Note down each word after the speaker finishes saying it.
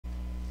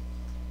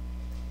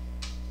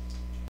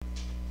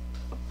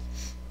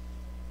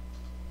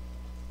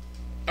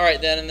Alright,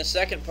 then in the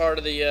second part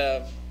of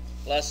the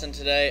lesson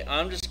today,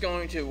 I'm just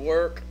going to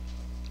work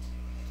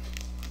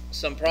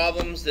some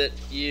problems that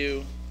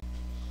you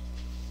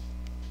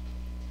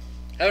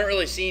haven't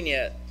really seen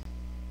yet.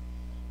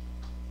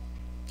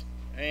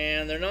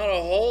 And they're not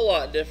a whole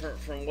lot different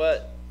from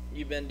what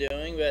you've been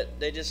doing, but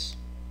they just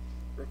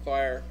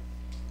require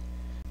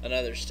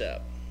another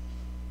step.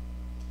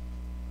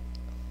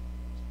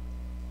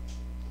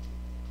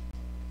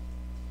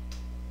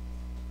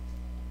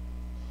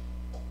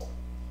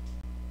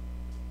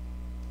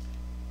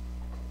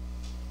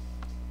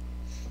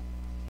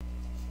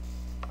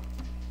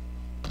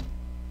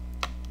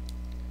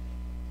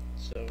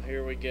 So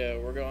here we go.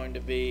 We're going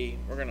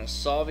to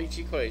solve each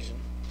equation.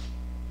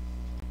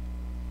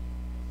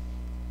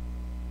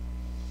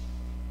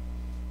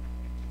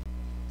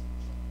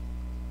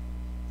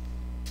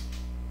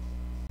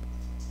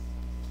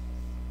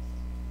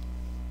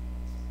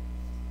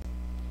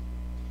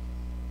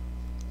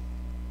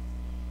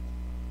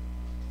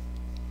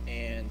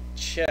 And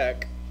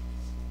check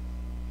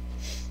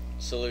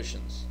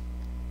solutions.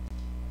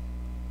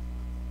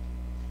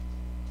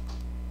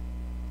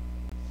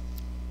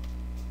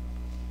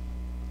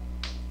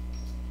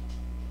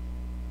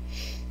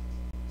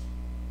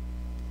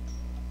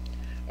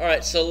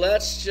 Alright, so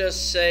let's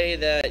just say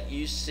that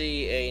you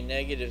see a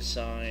negative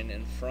sign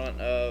in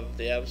front of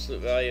the absolute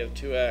value of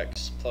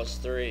 2x plus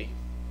 3.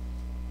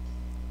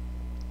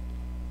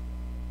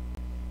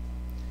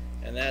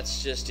 And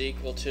that's just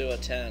equal to a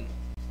 10.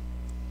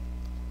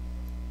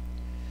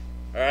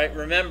 Alright,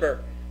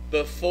 remember,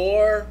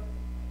 before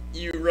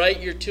you write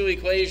your two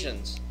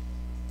equations,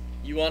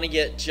 you want to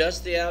get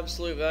just the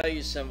absolute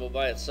value symbol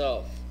by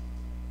itself.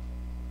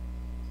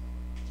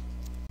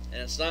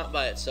 And it's not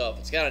by itself.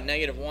 It's got a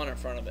negative 1 in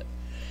front of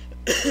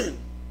it.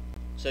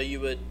 So you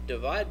would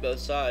divide both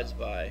sides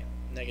by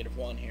negative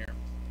 1 here.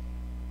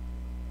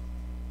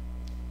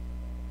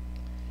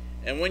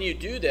 And when you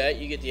do that,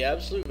 you get the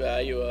absolute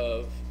value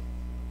of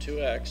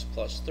 2x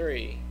plus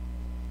 3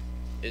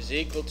 is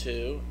equal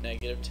to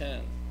negative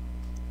 10.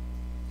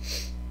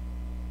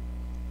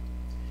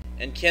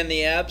 And can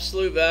the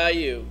absolute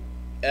value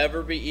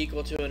ever be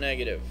equal to a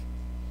negative?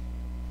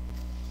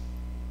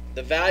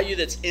 The value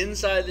that's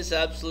inside this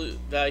absolute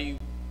value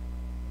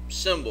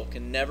symbol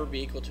can never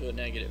be equal to a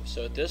negative.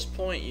 So at this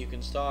point you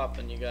can stop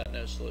and you got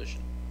no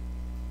solution.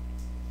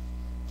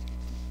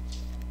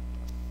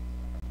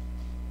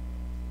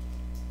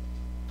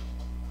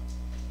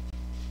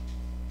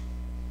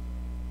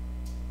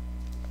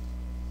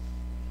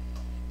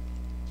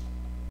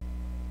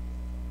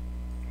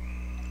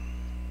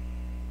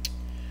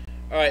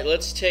 Alright,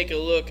 let's take a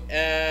look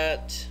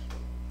at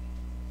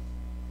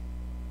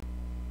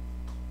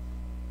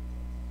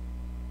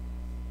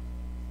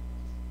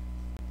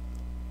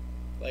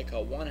like a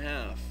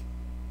 1/2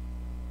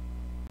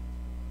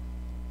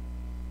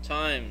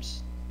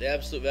 times the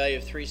absolute value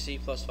of 3c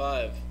plus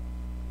 5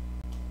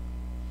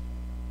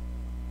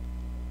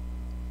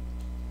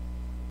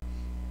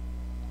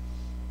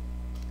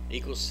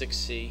 equals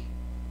 6c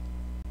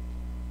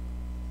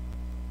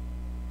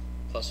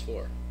plus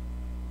 4.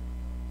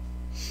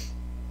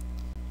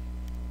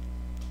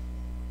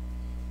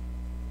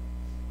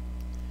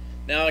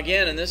 Now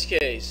again, in this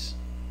case,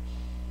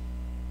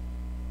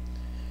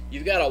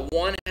 you've got a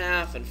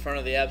 1/2 in front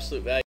of the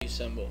absolute value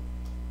symbol.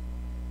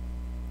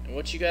 And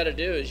what you got to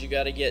do is you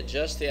got to get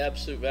just the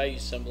absolute value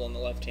symbol on the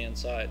left hand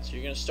side. So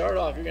you're going to start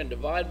off, you're going to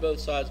divide both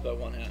sides by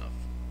 1/2.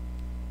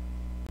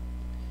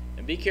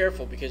 And be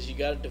careful because you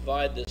got to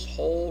divide this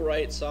whole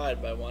right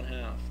side by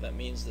 1/2. That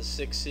means the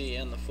 6c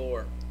and the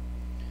 4.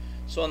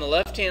 So on the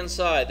left hand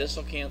side, this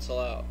will cancel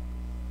out.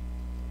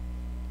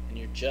 And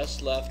you're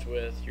just left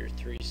with your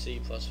 3c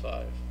plus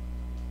 5.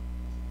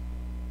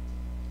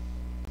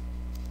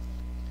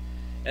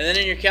 And then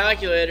in your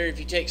calculator, if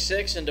you take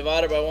 6 and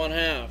divide it by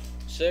 1/2,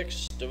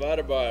 6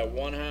 divided by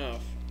 1/2,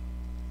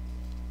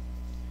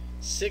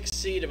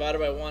 6c divided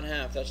by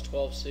 1/2, that's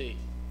 12c.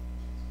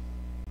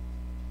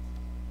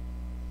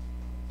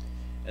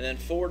 And then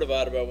 4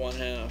 divided by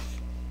 1/2,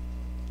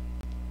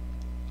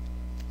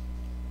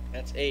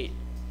 that's 8.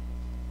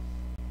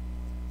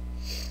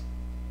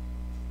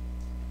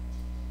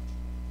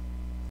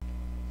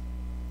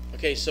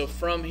 Okay, so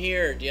from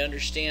here, do you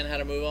understand how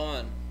to move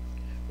on?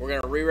 We're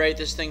going to rewrite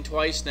this thing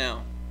twice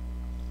now.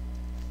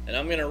 And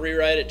I'm going to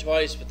rewrite it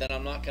twice, but then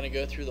I'm not going to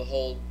go through the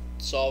whole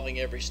solving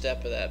every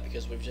step of that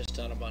because we've just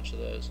done a bunch of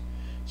those.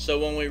 So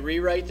when we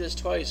rewrite this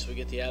twice, we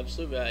get the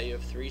absolute value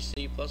of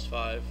 3c plus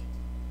 5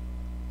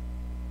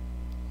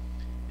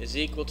 is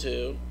equal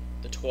to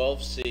the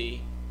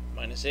 12c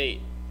minus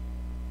 8.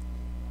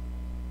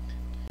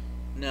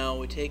 Now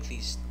we take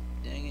these,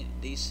 dang it,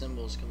 these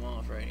symbols come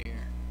off right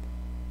here.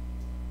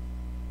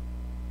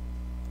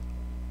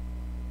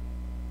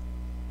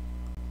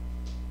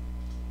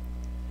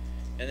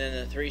 And then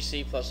the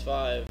 3c plus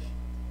 5,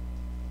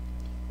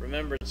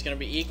 remember it's going to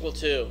be equal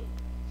to,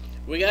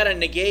 we got to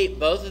negate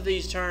both of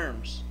these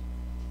terms.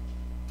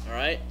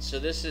 Alright, so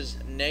this is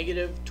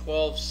negative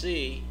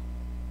 12c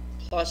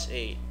plus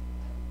 8.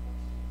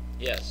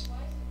 Yes.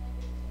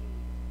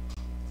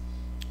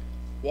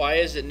 Why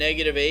is it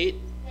negative 8?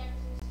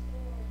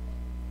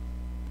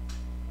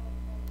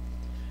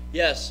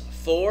 Yes,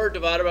 4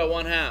 divided by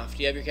 1/2.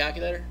 Do you have your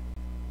calculator?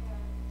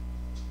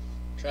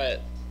 Try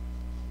it.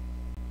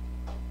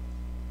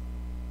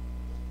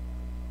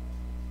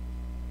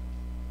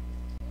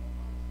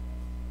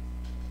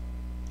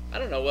 I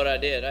don't know what I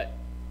did.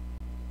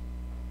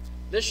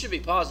 This should be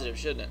positive,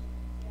 shouldn't it?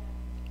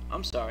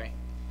 I'm sorry.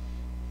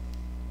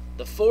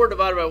 The 4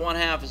 divided by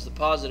 1/2 is the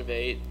positive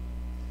 8.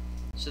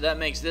 So that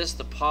makes this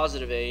the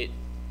positive 8.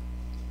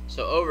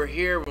 So over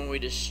here, when we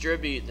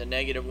distribute the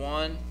negative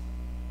 1,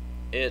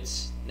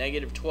 it's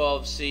negative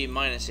 12c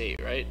minus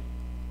 8, right?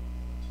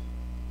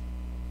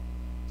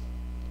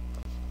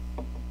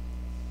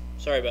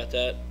 Sorry about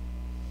that.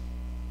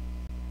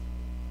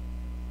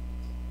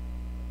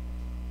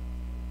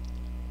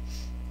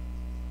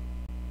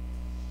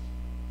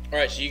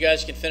 Alright, so you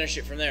guys can finish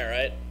it from there,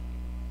 right?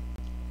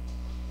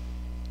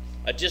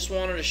 I just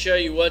wanted to show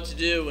you what to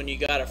do when you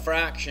got a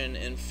fraction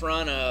in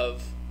front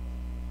of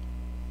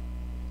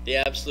the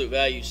absolute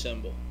value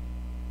symbol.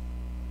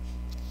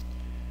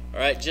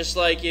 Alright, just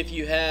like if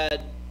you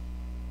had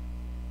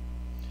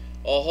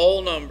a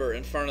whole number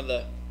in front of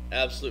the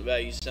absolute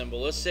value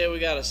symbol. Let's say we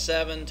got a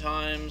 7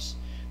 times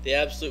the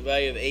absolute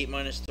value of 8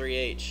 minus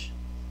 3h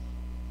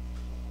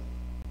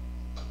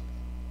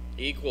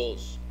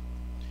equals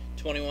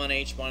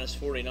 21h minus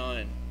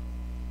 49.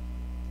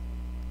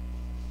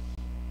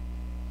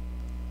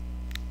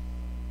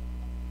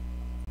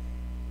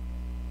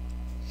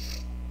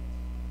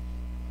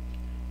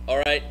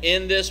 Alright,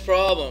 in this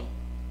problem,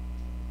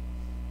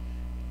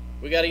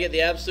 we got to get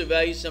the absolute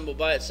value symbol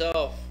by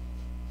itself.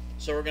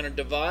 So we're going to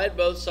divide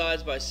both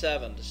sides by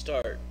 7 to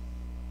start.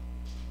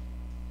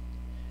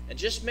 And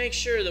just make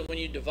sure that when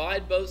you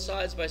divide both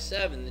sides by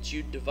 7 that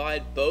you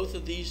divide both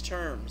of these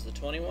terms, the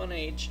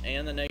 21h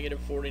and the negative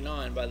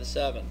 49, by the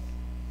 7.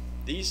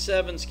 These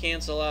 7's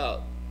cancel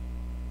out.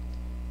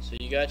 So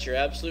you got your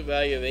absolute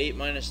value of 8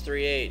 minus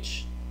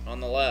 3h on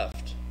the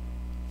left.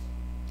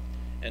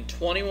 And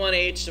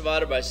 21h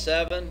divided by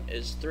 7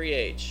 is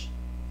 3h.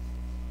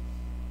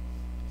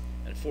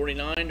 And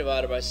 49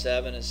 divided by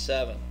 7 is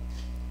 7.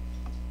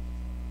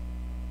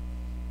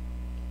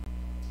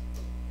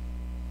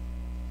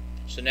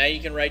 So now you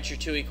can write your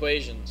two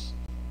equations.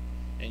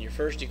 And your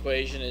first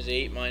equation is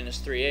 8 minus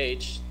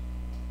 3h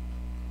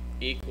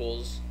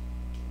equals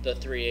the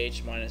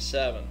 3h minus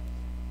 7.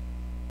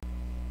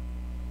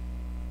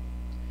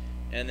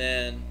 And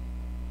then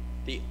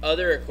the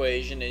other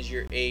equation is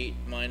your 8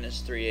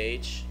 minus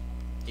 3h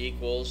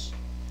equals,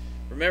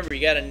 remember,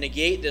 you got to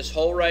negate this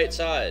whole right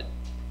side.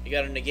 You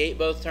got to negate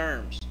both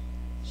terms.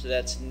 So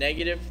that's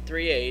negative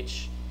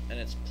 3h and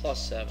it's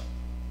plus 7.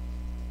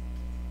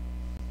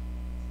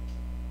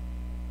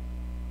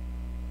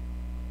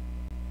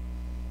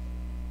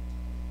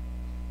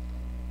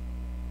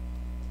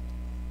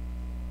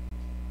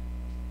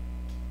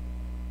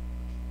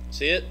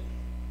 See it?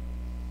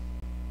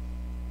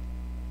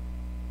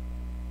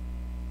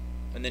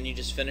 And then you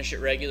just finish it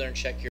regular and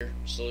check your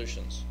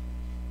solutions.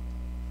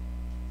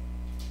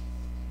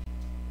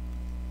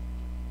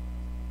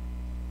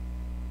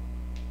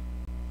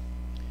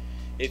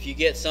 If you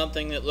get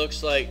something that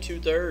looks like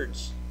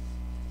 2/3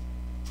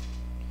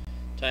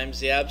 times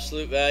the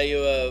absolute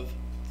value of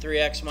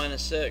 3x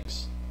minus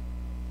 6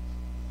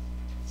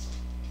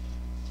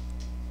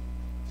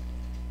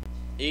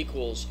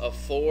 equals a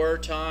 4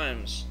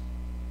 times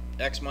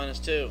x minus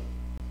 2.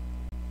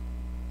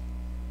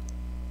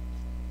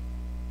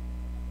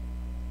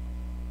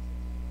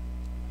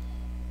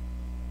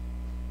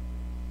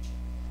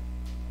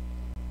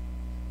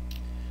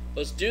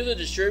 Let's do the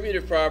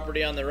distributive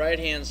property on the right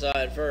hand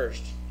side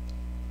first.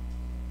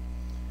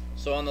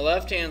 So on the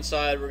left hand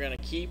side we're going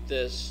to keep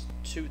this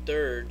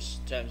 2/3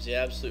 times the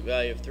absolute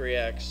value of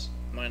 3x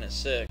minus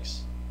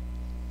 6.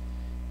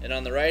 And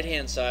on the right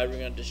hand side we're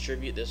going to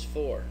distribute this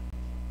 4.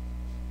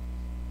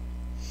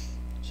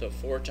 So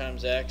 4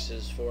 times x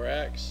is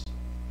 4x,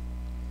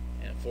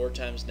 and 4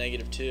 times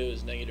negative 2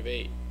 is negative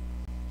 8.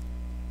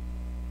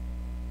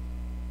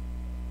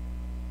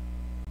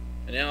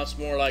 And now it's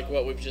more like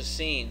what we've just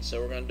seen. So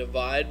we're going to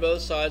divide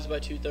both sides by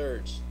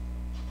 2/3.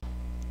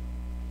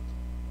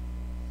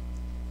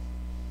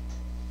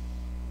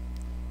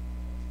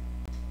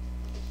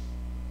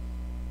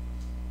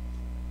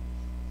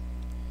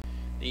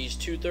 These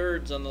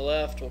 2/3 on the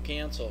left will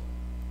cancel.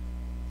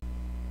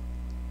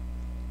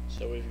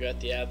 So we've got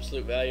the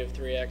absolute value of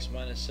 3x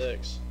minus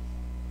 6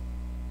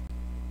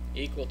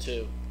 equal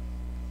to.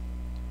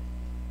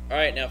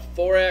 Alright, now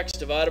 4x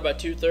divided by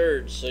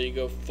 2/3. So you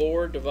go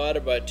 4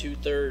 divided by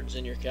 2/3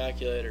 in your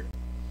calculator.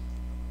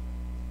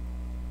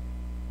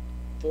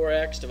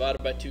 4x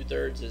divided by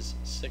 2/3 is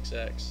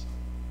 6x.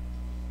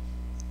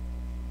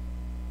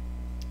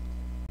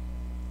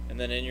 And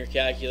then in your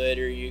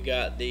calculator you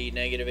got the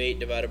negative 8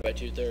 divided by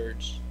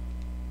 2/3.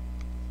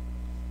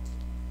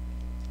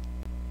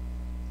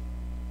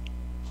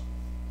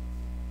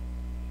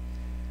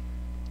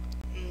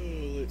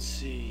 Let's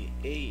see,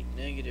 8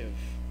 negative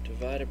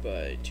divided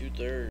by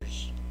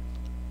 2/3.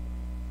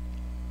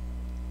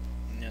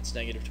 Now That's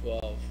negative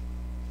 12.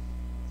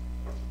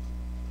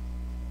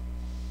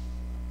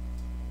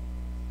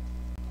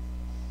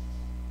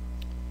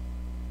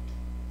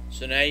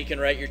 So now you can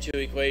write your two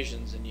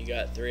equations, and you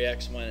got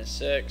 3x minus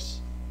 6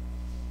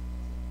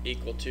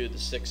 equal to the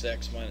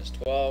 6x minus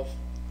 12.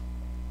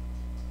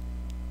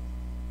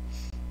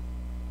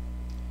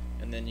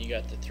 And then you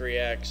got the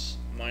 3x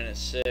minus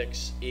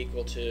 6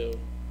 equal to,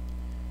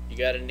 you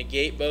got to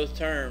negate both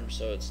terms,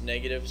 so it's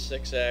negative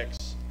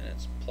 6x and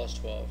it's plus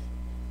 12.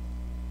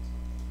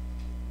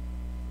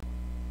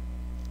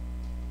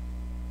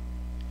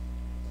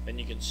 Then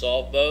you can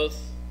solve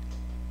both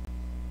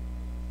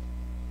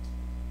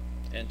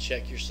and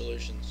check your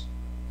solutions.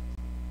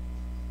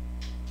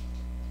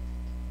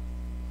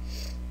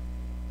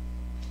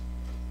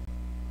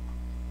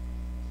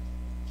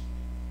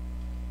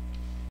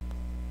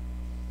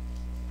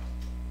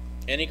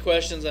 Any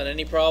questions on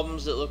any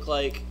problems that look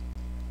like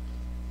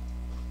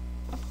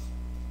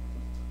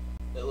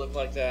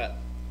that?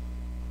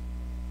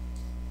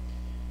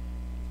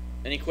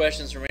 Any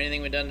questions from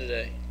anything we've done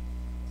today?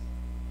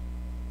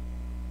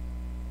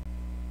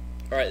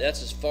 Alright,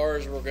 that's as far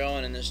as we're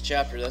going in this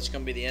chapter. That's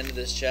going to be the end of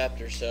this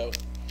chapter. So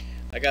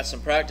I got some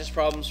practice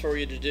problems for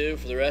you to do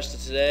for the rest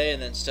of today, and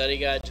then study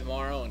guide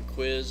tomorrow and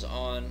quiz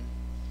on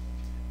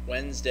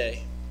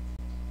Wednesday.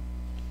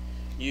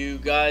 You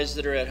guys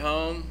that are at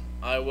home,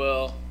 I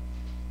will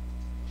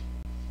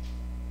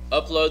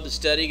upload the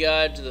study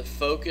guide to the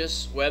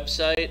Focus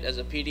website as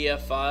a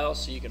PDF file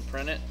so you can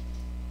print it.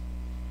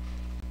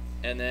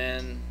 And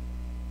then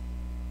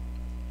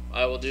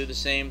I will do the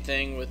same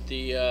thing with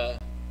the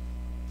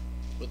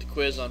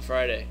quiz on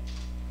Friday.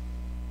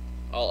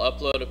 I'll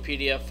upload a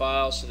PDF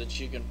file so that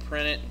you can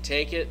print it and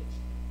take it,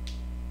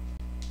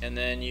 and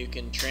then you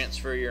can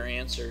transfer your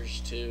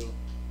answers to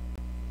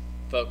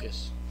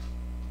Focus.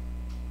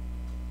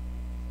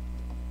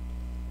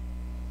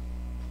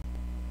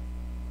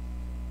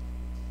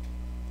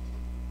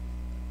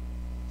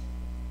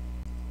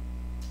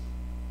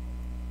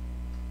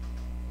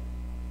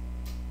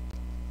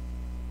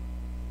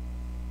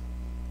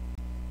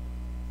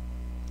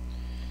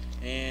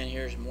 And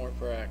here's more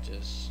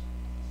practice.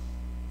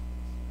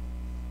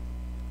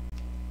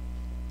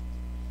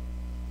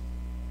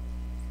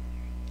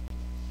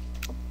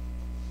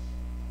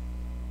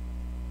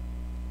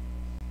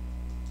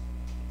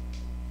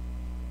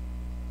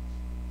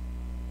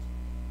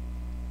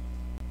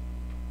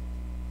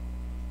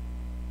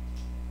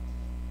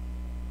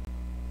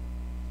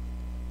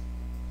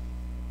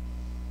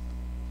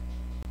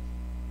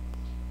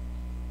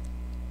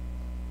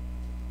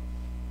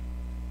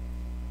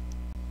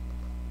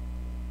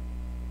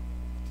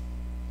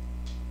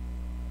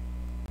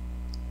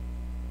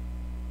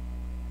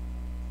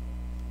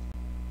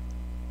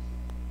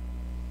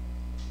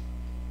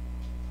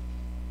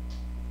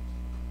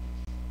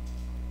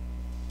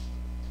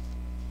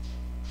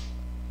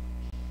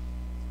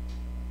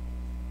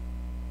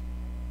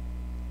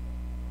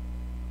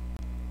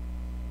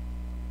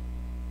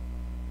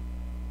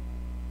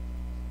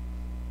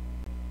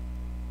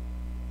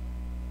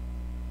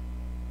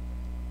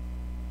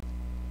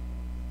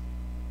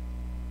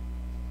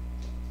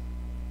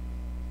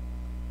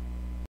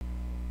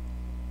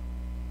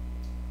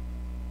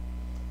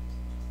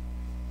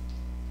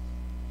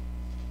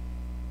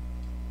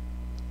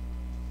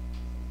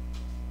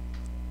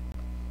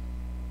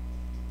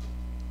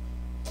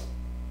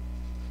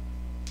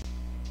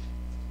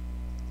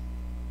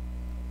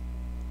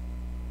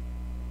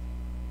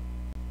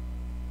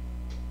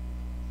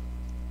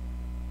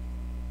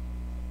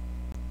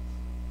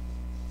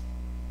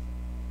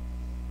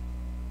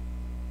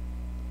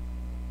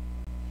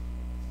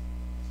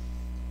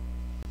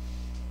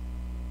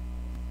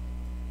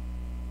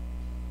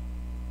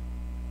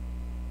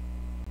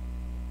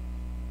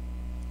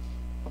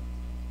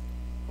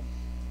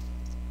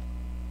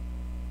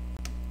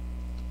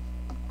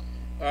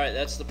 Alright,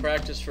 that's the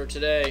practice for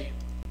today.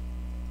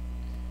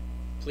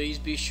 Please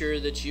be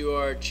sure that you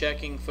are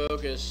checking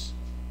Focus.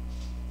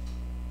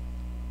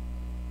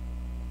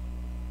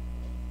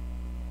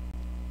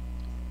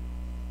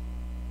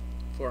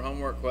 For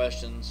homework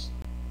questions.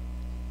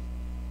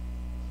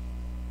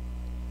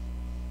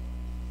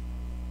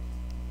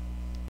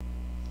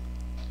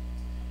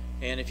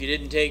 And if you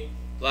didn't take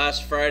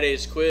last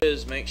Friday's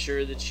quiz, make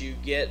sure that you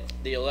get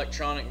the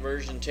electronic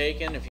version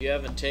taken. If you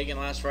haven't taken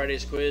last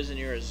Friday's quiz and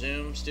you're a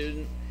Zoom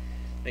student,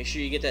 make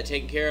sure you get that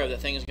taken care of. That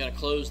thing is going to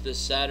close this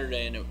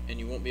Saturday, and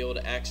you won't be able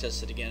to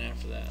access it again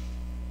after that.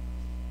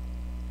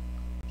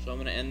 So I'm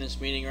going to end this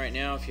meeting right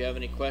now. If you have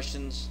any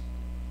questions,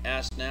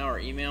 ask now or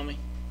email me.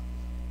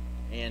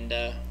 And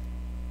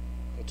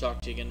we'll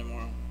talk to you again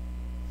tomorrow.